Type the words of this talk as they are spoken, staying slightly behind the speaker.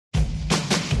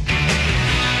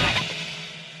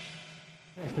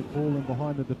fantastic ball in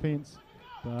behind the defence.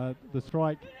 But the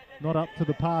strike not up to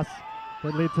the pass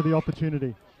that led to the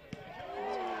opportunity.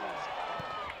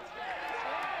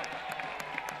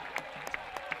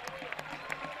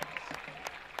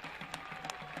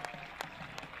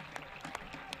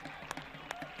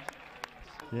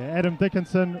 Yeah, Adam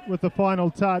Dickinson with the final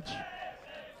touch.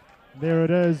 There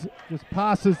it is, just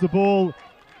passes the ball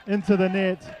into the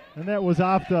net, and that was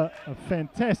after a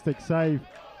fantastic save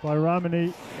by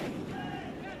Ramani.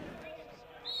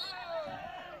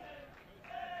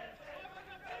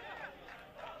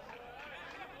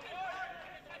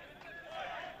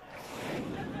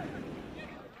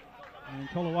 And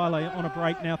Koloale on a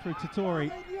break now through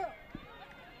Tatori.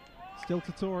 Still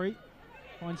Tatori,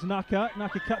 finds Naka,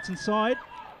 Naka cuts inside.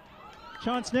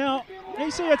 Chance now,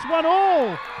 easy, it's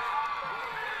 1-1.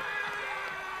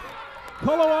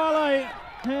 Koloale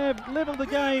have levelled the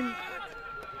game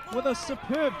with a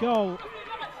superb goal.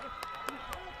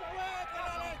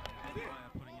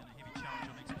 Putting in a heavy challenge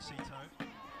on Exposito.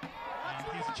 And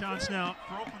here's a chance now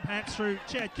for Auckland, perhaps through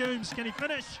Chad Coombs. Can he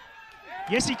finish?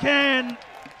 Yes, he can.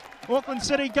 Auckland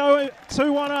City go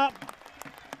 2-1 up.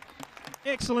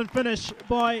 Excellent finish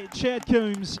by Chad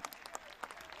Coombs.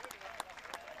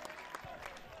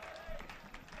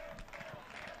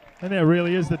 And that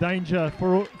really is the danger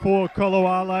for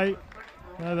Koloale.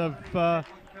 They've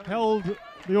held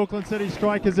the Auckland City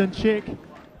strikers in check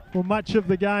for much of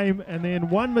the game, and then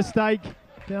one mistake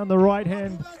down the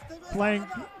right-hand flank,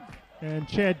 and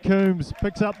Chad Coombs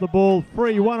picks up the ball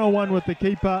free, one-on-one with the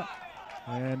keeper,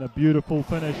 and a beautiful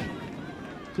finish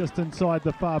just inside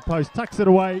the far post. Tucks it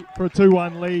away for a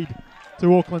 2-1 lead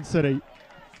to Auckland City.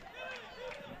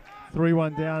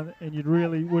 3-1 down, and you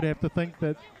really would have to think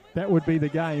that that would be the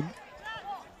game.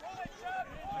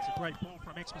 That's a great ball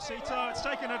from Exposito. It's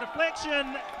taken a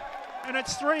deflection, and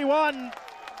it's 3-1.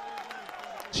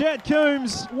 Chad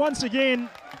Coombs once again.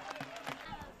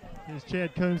 Here's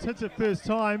Chad Coombs, hits it first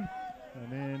time, and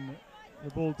then the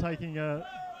ball taking a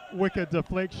wicked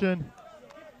deflection.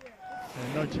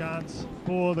 And no chance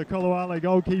for the Koloale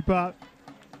goalkeeper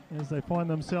as they find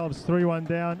themselves 3-1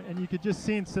 down. And you could just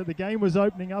sense that the game was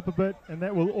opening up a bit, and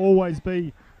that will always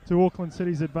be to Auckland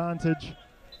City's advantage.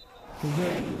 He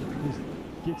just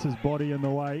gets his body in the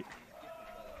way.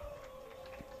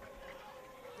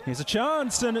 Here's a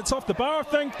chance, and it's off the bar, I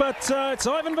think, but it's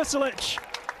Ivan Vasilic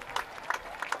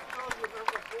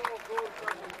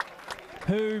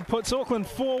who puts Auckland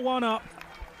 4-1 up.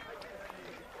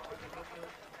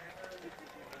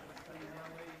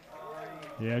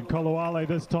 Yeah, and Koloale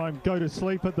this time go to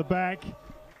sleep at the back.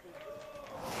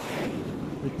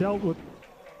 They dealt with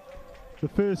the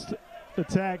first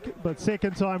attack, but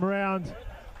second time around,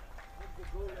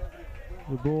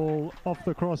 the ball off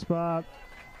the crossbar,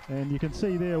 and you can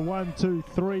see there 1, 2,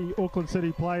 3 Auckland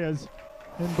City players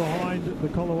in behind the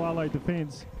Koloale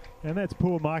defence, and that's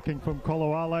poor marking from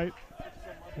Koloale.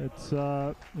 It's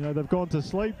they've gone to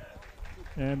sleep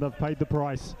and they've paid the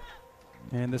price.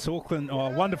 And this Auckland,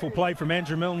 wonderful play from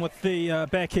Andrew Milne with the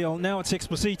back heel. Now it's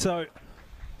Exposito.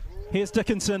 Here's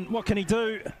Dickinson. What can he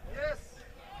do? Yes.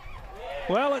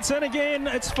 Well, it's in again.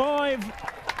 It's 5.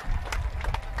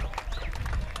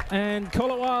 And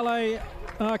Koloale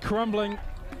are crumbling.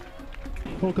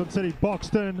 Auckland City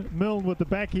boxed in. Milne with the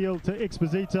back heel to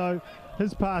Exposito.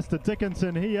 His pass to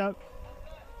Dickinson here.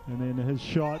 And then his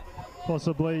shot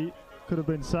possibly could have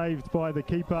been saved by the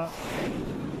keeper.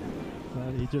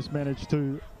 He just managed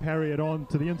to parry it on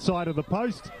to the inside of the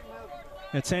post.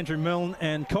 It's Andrew Milne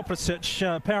and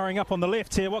Kopricic powering up on the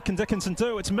left here. What can Dickinson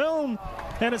do? It's Milne,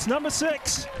 and it's number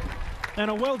 6. And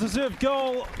a well-deserved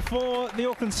goal for the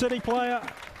Auckland City player,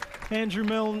 Andrew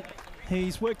Milne.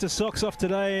 He's worked his socks off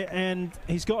today, and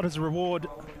he's got his reward.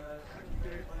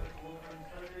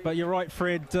 But you're right,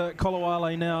 Fred,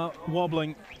 Koloale now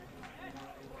wobbling.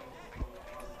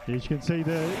 As you can see,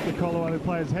 the Koloale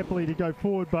players happily to go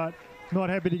forward, but not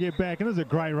happy to get back. And there's a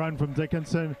great run from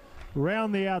Dickinson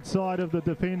round the outside of the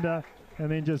defender,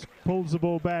 and then just pulls the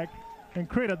ball back. And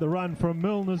credit the run from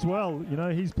Milne as well. You know,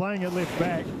 he's playing at left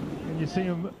back, and you see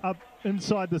him up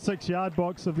inside the 6-yard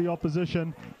box of the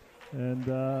opposition,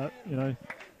 and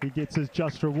he gets his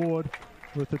just reward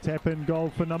with the tap-in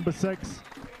goal for number 6.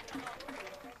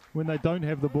 When they don't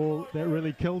have the ball, that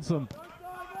really kills them.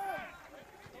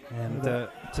 And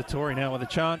Tatori now with a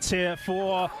chance here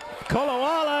for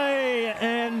Koloale,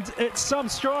 and it's some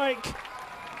strike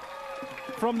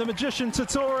from the magician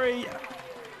Tatori.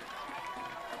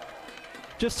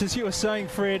 Just as you were saying,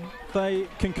 Fred, they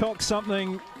concoct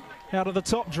something out of the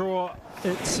top drawer.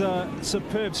 It's a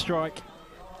superb strike.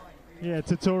 Yeah,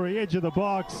 Tatori, edge of the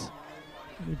box.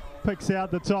 He picks out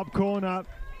the top corner.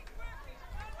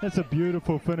 That's a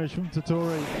beautiful finish from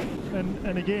Tatori.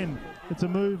 And again, it's a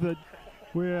move that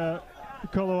where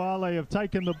Koloale have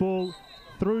taken the ball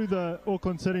through the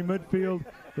Auckland City midfield.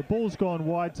 The ball's gone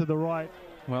wide to the right.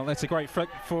 Well, that's a great flick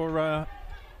for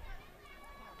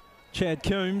Chad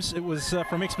Coombs. It was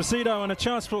from Exposito, and a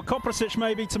chance for Koprasic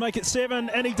maybe to make it 7,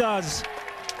 and he does.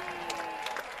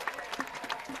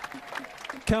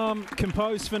 Calm,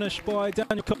 composed finish by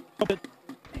Daniel Koprasic.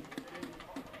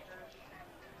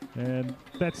 And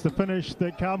that's the finish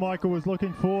that Carmichael was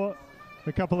looking for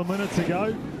a couple of minutes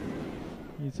ago.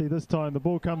 You see this time the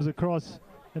ball comes across,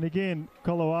 and again,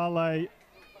 Koloale,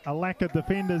 a lack of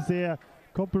defenders there.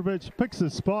 Koprasic picks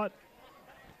his spot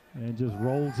and just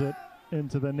rolls it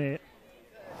into the net.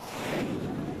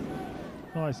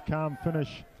 Nice calm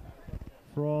finish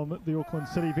from the Auckland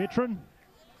City veteran.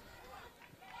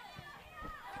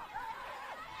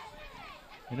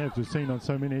 And as we've seen on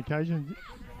so many occasions,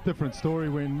 different story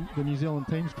when the New Zealand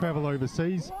teams travel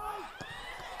overseas.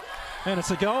 And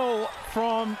it's a goal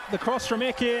from the cross from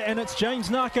Eke, and it's James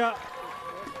Naka.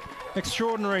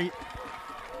 Extraordinary.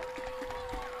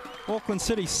 Auckland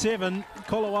City 7,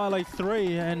 Koloale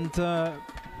 3, and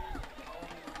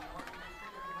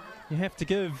you have to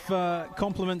give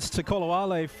compliments to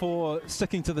Koloale for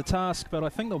sticking to the task, but I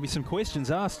think there'll be some questions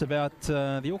asked about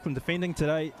the Auckland defending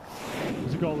today. It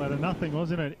was a goal out of nothing,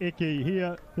 wasn't it? Eke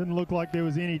here, didn't look like there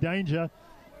was any danger,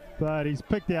 but he's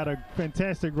picked out a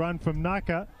fantastic run from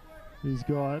Naka. He's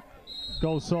got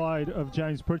goal side of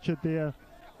James Pritchard there,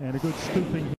 and a good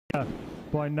scooping here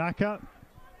by Naka.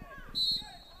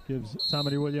 Gives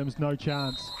Tamari Williams no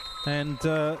chance. And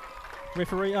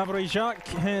referee Avery Jacques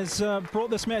has brought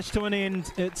this match to an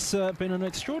end. It's been an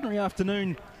extraordinary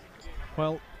afternoon.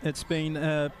 Well, it's been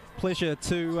a pleasure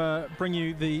to bring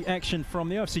you the action from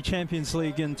the OFC Champions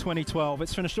League in 2012.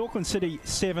 It's finished Auckland City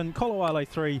 7, Koloale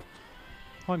 3.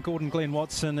 I'm Gordon Glenn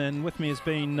Watson, and with me has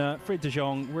been Fred de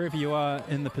Jong. Wherever you are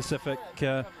in the Pacific,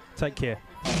 take care.